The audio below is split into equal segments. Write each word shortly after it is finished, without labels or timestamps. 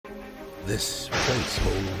This place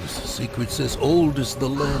holds secrets as old as the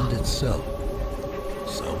land itself.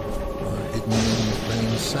 Some are hidden in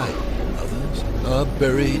plain sight, others are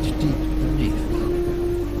buried deep beneath.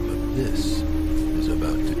 But this is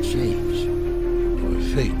about to change. Your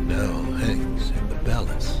fate now hangs in the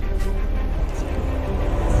balance.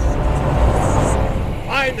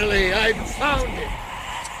 Finally, I've found it!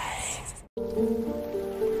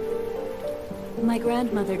 My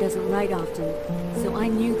grandmother doesn't write often, so I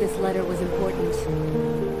knew this letter was important.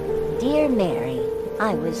 Dear Mary,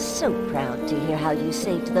 I was so proud to hear how you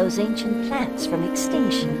saved those ancient plants from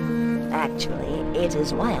extinction. Actually, it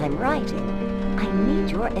is why I'm writing. I need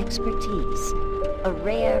your expertise. A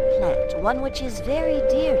rare plant, one which is very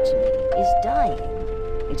dear to me, is dying.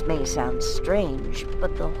 It may sound strange,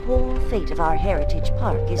 but the whole fate of our heritage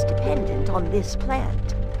park is dependent on this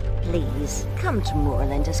plant. Please, come to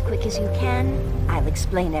Moorland as quick as you can. I'll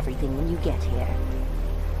explain everything when you get here.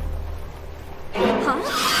 Huh?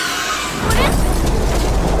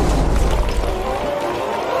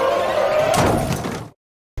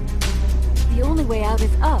 The only way out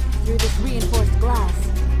is up through this reinforced glass.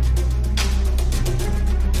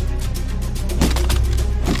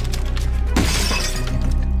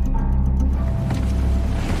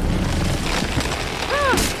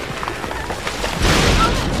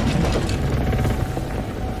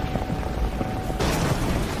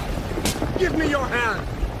 Give me your hand!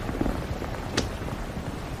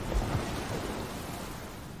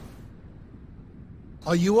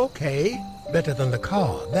 Are you okay? Better than the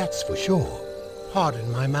car, that's for sure.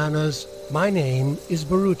 Pardon my manners. My name is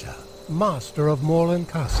Baruta, Master of Moorland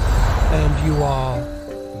Castle. And you are...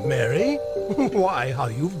 Mary? Why, how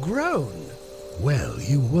you've grown! Well,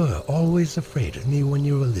 you were always afraid of me when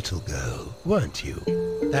you were a little girl, weren't you?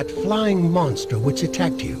 That flying monster which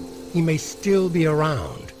attacked you, he may still be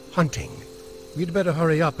around, hunting. We'd better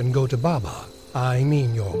hurry up and go to Baba. I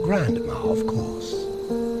mean your grandma, of course.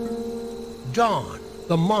 Dawn,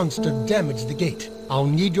 the monster damaged the gate. I'll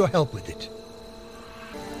need your help with it.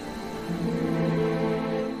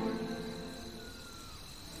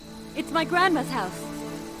 It's my grandma's house.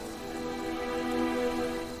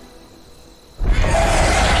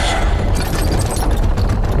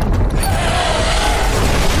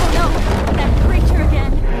 Oh no! That creature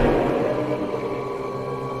again!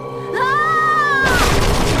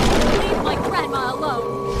 Leave my grandma alone!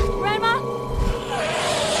 Grandma?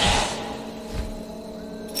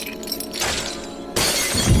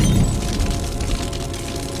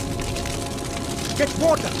 Get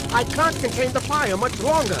water! I can't contain the fire much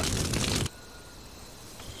longer!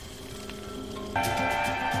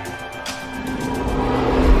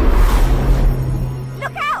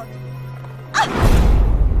 Look out!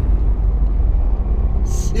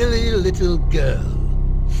 Silly little girl.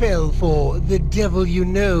 Fell for the devil you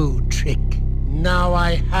know trick. Now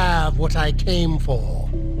I have what I came for.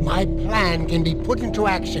 My plan can be put into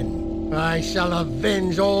action. I shall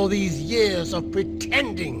avenge all these years of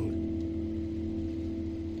pretending.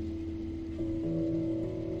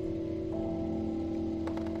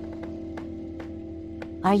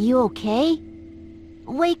 Are you okay?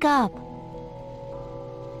 Wake up.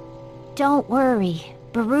 Don't worry.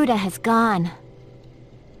 Baruta has gone.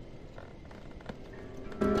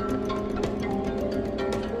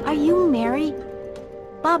 Are you Mary?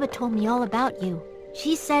 Baba told me all about you.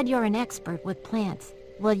 She said you're an expert with plants.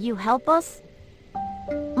 Will you help us?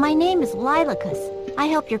 My name is Lilacus. I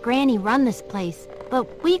help your granny run this place,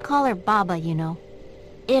 but we call her Baba, you know.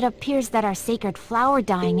 It appears that our sacred flower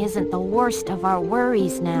dying isn't the worst of our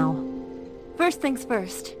worries now. First things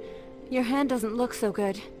first. Your hand doesn't look so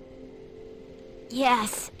good.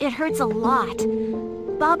 Yes, it hurts a lot.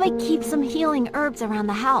 Baba keeps some healing herbs around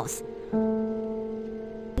the house.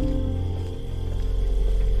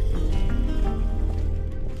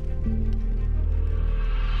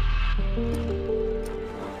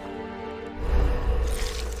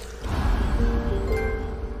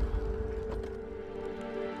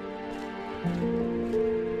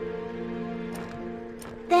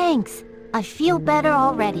 Thanks. I feel better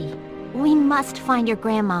already. We must find your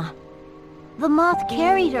grandma. The moth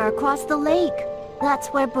carried her across the lake. That's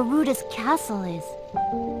where Baruta's castle is.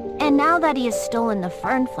 And now that he has stolen the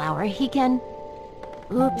fern flower, he can...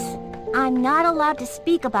 Oops. I'm not allowed to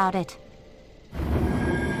speak about it.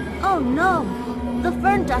 Oh no! The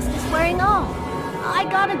fern dust is wearing off. I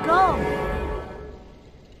gotta go.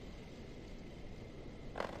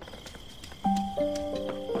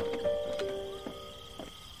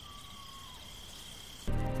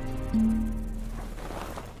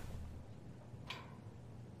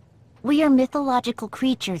 We are mythological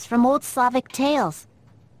creatures from old Slavic tales.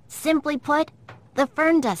 Simply put, The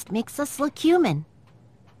fern dust makes us look human.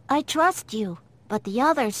 I trust you, but the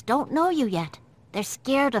others don't know you yet. They're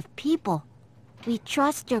scared of people. We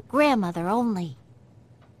trust your grandmother only.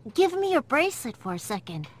 Give me your bracelet for a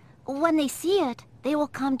second. When they see it, they will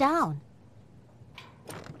calm down.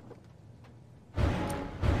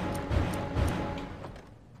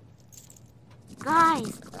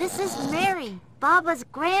 Guys, this is Mary, Baba's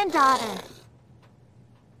granddaughter.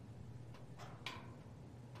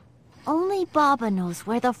 Only Baba knows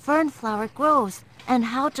where the fern flower grows and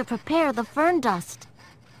how to prepare the fern dust.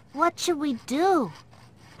 What should we do?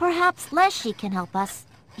 Perhaps Leshy can help us.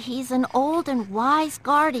 He's an old and wise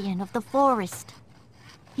guardian of the forest.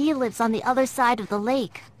 He lives on the other side of the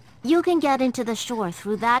lake. You can get into the shore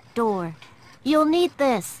through that door. You'll need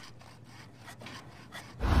this.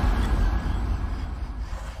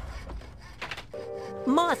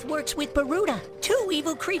 Moth works with Baruta, two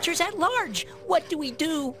evil creatures at large. What do we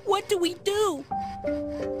do? What do we do?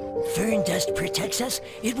 Fern dust protects us.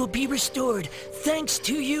 It will be restored, thanks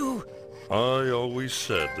to you. I always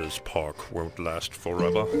said this park won't last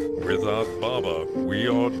forever. Without Baba, we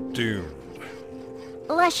are doomed.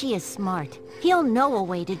 Leshy is smart. He'll know a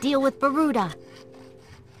way to deal with Baruta.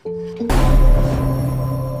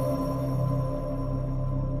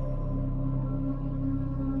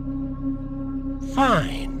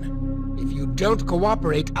 Fine. If you don't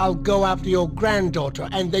cooperate, I'll go after your granddaughter,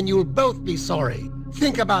 and then you'll both be sorry.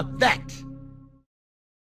 Think about that!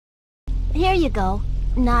 Here you go.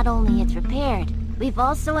 Not only it's repaired, we've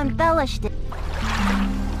also embellished it.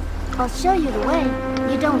 I'll show you the way.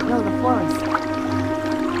 You don't know the forest.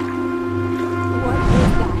 What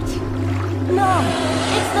is that? No!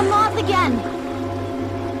 It's the moth again!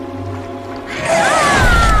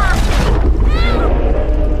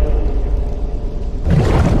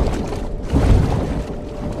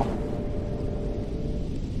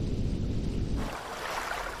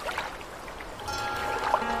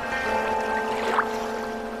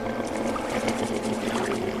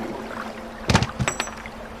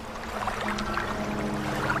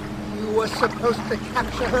 You were supposed to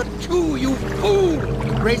capture her too, you fool!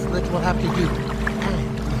 The bracelet will have to do.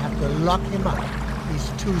 And we have to lock him up.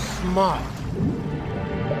 He's too smart.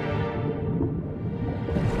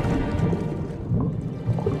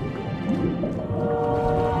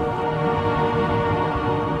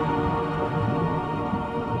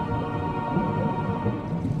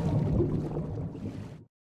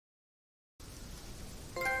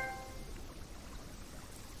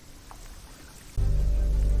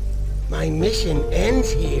 My mission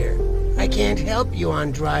ends here. I can't help you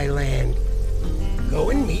on dry land.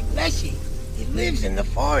 Go and meet Leshy. He lives in the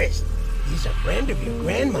forest. He's a friend of your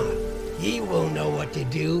grandma. He will know what to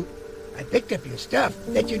do. I picked up your stuff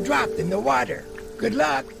that you dropped in the water. Good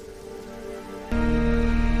luck.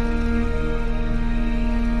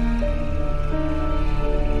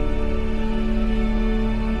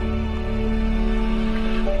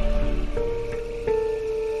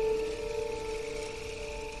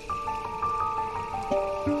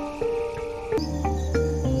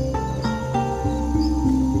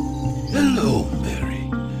 Hello, Mary.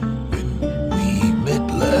 When we met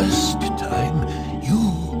last time,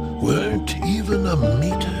 you weren't even a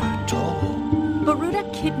meter tall. Baruta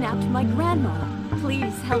kidnapped my grandma.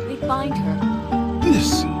 Please help me find her.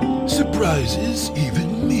 This surprises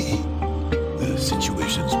even me. The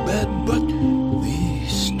situation's bad, but we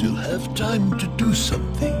still have time to do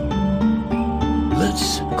something.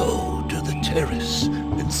 Let's go to the terrace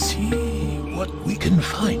and see what we can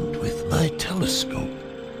find with my telescope.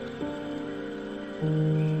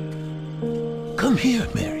 Come here,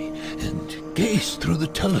 Mary, and gaze through the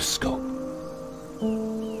telescope.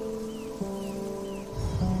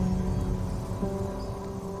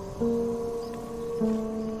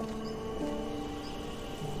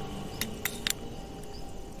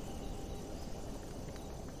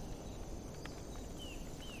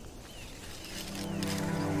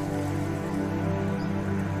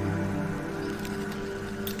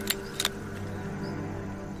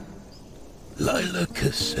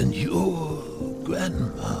 Lilacus and your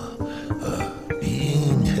grandma are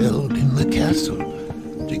being held in the castle.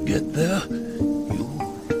 To get there, you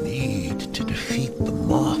need to defeat the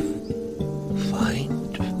moth.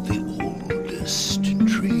 Find the oldest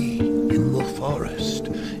tree in the forest.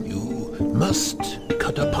 You must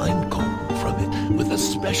cut a pine cone from it with a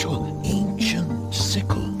special ancient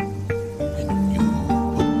sickle. When you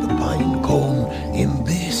put the pine cone in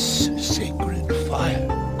this sacred fire,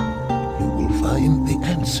 you will find the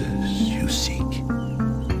answers you seek.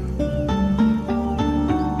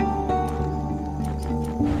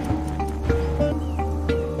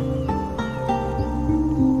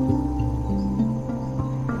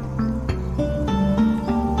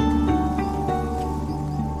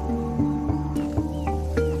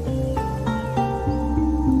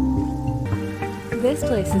 This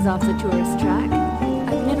place is off the tourist track.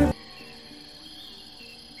 I've never...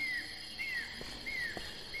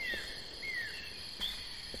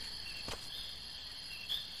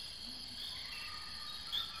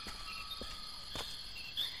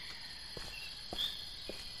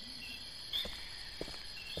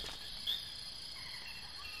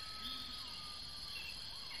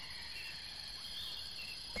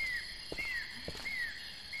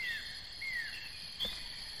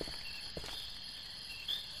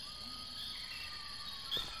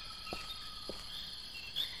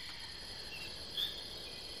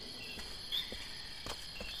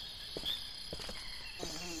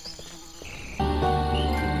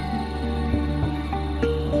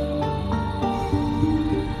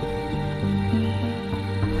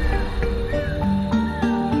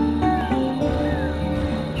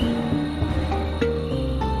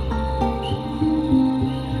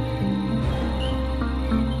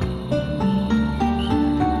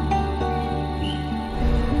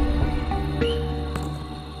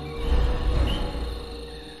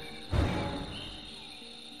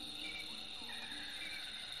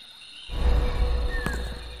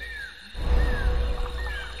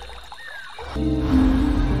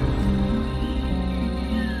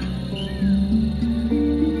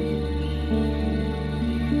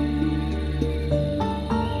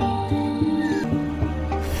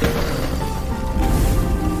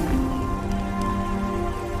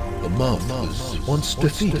 Was once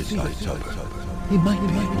defeated by Tubber. He might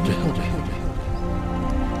be able to help me.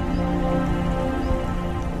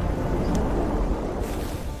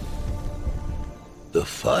 The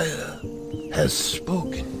fire has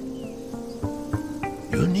spoken.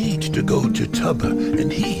 You need to go to Tubber,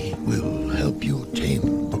 and he will help you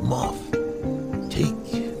tame the moth.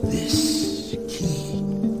 Take this key.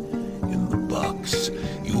 In the box,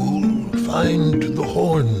 you'll find the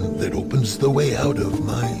horn that opens the way out of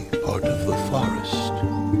my part of the forest.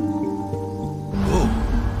 Go,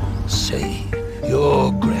 save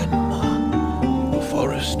your grandma. The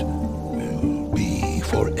forest will be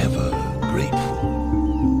forever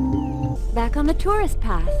grateful. Back on the tourist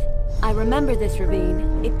path. I remember this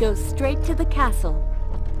ravine. It goes straight to the castle.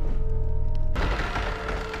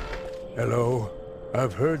 Hello.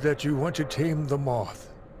 I've heard that you want to tame the moth.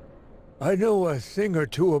 I know a thing or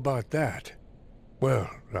two about that. Well,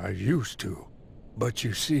 I used to. But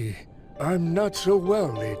you see, I'm not so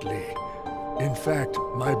well lately. In fact,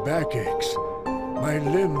 my back aches. My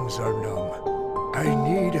limbs are numb. I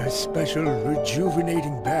need a special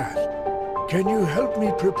rejuvenating bath. Can you help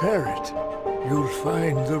me prepare it? You'll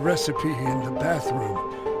find the recipe in the bathroom.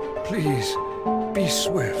 Please, be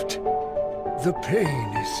swift. The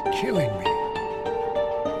pain is killing me.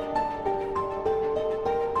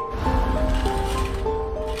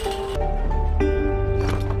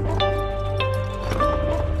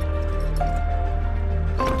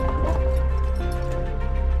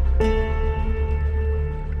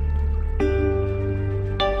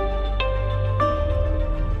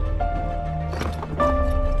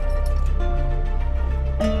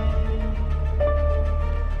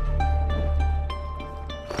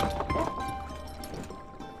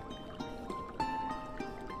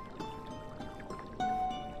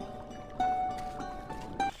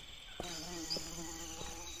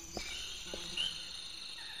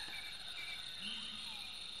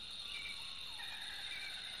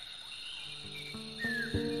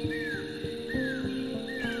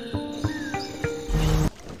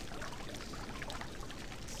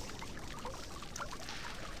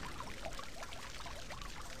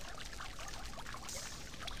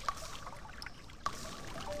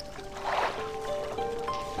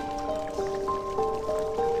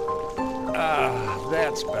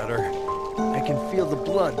 That's better. I can feel the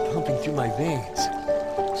blood pumping through my veins.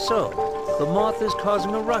 So, the moth is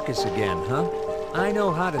causing a ruckus again, huh? I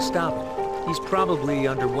know how to stop him. He's probably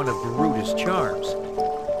under one of Garuda's charms.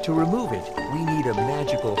 To remove it, we need a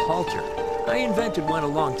magical halter. I invented one a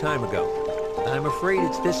long time ago. I'm afraid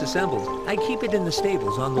it's disassembled. I keep it in the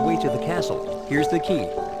stables on the way to the castle. Here's the key.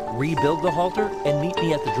 Rebuild the halter and meet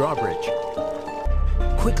me at the drawbridge.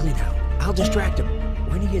 Quickly now. I'll distract him.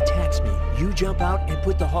 When he attacks me, you jump out and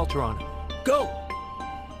put the halter on him. Go!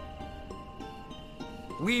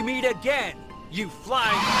 We meet again, you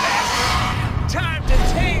flying bastard! Time to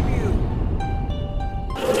tame you!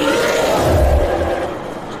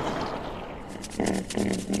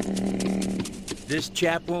 This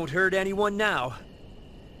chap won't hurt anyone now.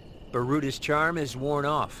 Baruda's charm is worn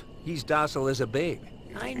off. He's docile as a babe.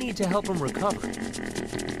 I need to help him recover.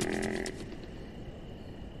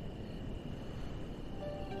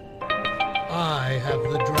 I have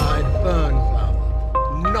the dried fern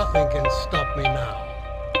flower. Nothing can stop me now.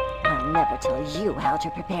 tell you how to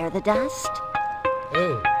prepare the dust.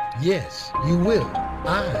 Oh, yes, you will.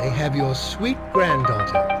 I have your sweet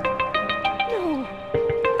granddaughter. No,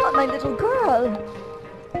 not my little girl.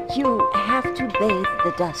 You have to bathe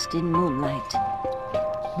the dust in moonlight.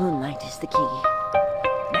 Moonlight is the key.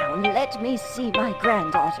 Now let me see my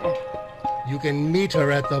granddaughter. You can meet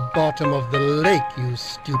her at the bottom of the lake, you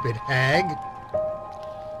stupid hag.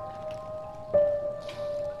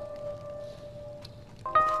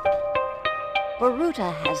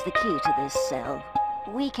 Boruta has the key to this cell.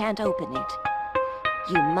 We can't open it.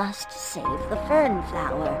 You must save the fern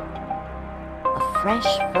flower. A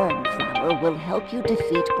fresh fern flower will help you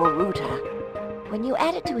defeat Boruta. When you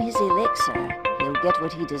add it to his elixir, he'll get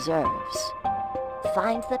what he deserves.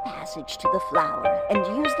 Find the passage to the flower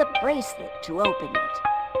and use the bracelet to open it.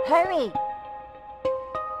 Hurry!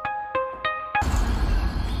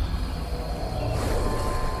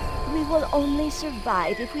 We will only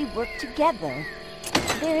survive if we work together.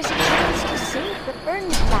 There is a chance to save the fern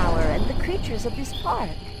flower and the creatures of this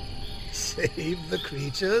park. Save the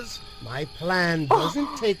creatures? My plan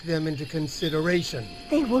doesn't take them into consideration.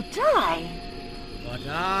 They will die. But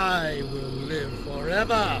I will live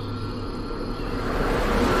forever.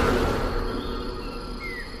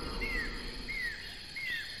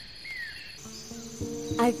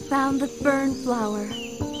 I found the fern flower.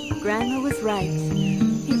 Grandma was right.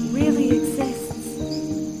 It really exists.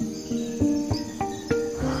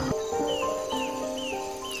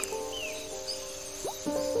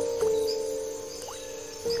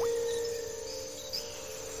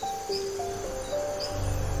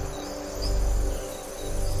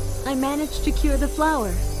 I managed to cure the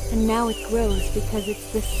flower, and now it grows because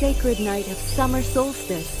it's the sacred night of summer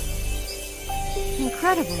solstice.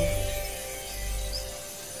 Incredible.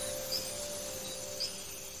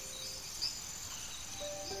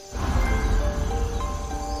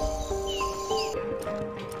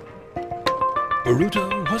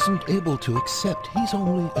 Boruta wasn't able to accept he's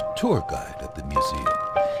only a tour guide at the museum.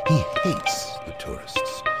 He hates the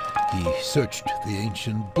tourists. He searched the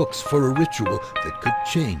ancient books for a ritual that could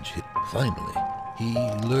change it. Finally, he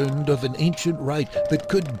learned of an ancient rite that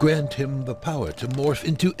could grant him the power to morph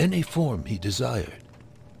into any form he desired.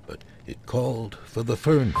 But it called for the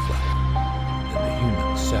fern flower and the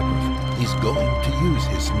human sacrifice. He's going to use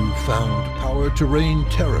his newfound power to rain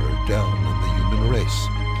terror down on the human race.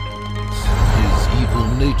 It's his evil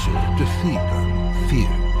nature to feed on fear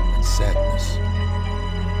and sadness.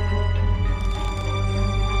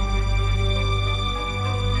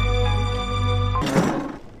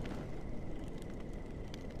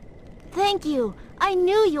 Thank you. I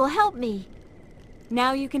knew you'll help me.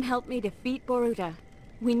 Now you can help me defeat Boruta.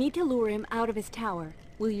 We need to lure him out of his tower.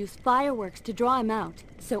 We'll use fireworks to draw him out,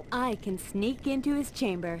 so I can sneak into his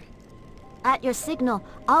chamber. At your signal,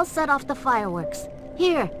 I'll set off the fireworks.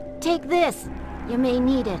 Here, take this. You may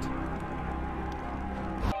need it.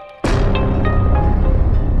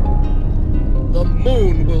 The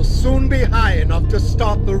moon will soon be high enough to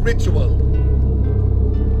start the ritual.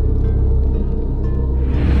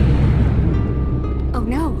 Oh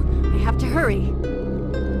no, I have to hurry.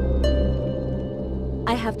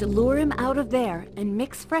 I have to lure him out of there and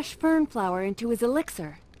mix fresh fern flower into his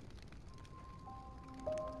elixir.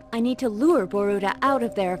 I need to lure Boruta out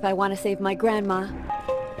of there if I want to save my grandma.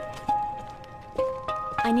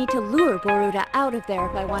 I need to lure Boruta out of there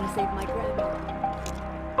if I want to save my grandma.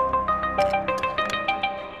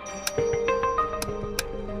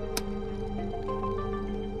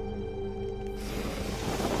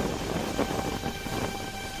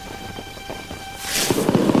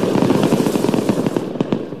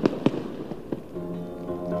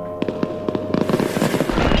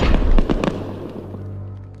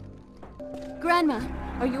 Grandma,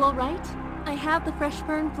 are you all right? I have the fresh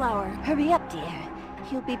fern flower. Hurry up, dear.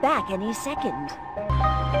 He'll be back any second.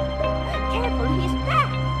 Careful, he's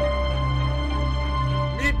back!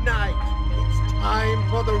 Midnight! It's time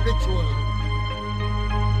for the ritual.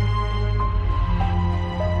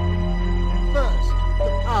 First, the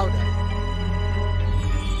powder.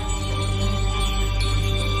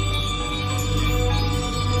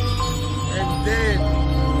 And then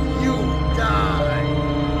you die.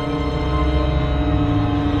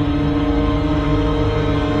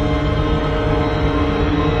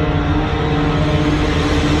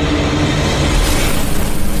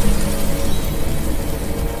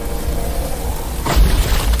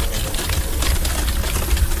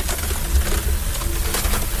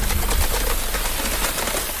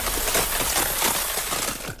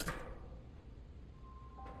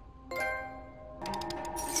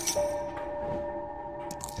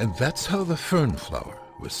 And that's how the fern flower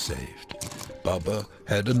was saved. Baba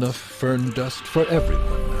had enough fern dust for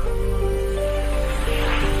everyone now.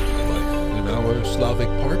 Life in our Slavic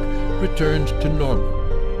park returned to normal.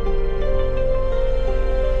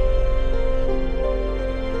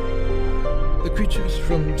 The creatures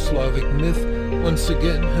from Slavic myth once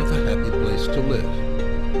again have a happy place to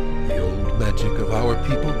live. The old magic of our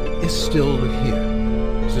people is still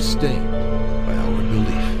here, sustained by our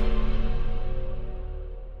belief.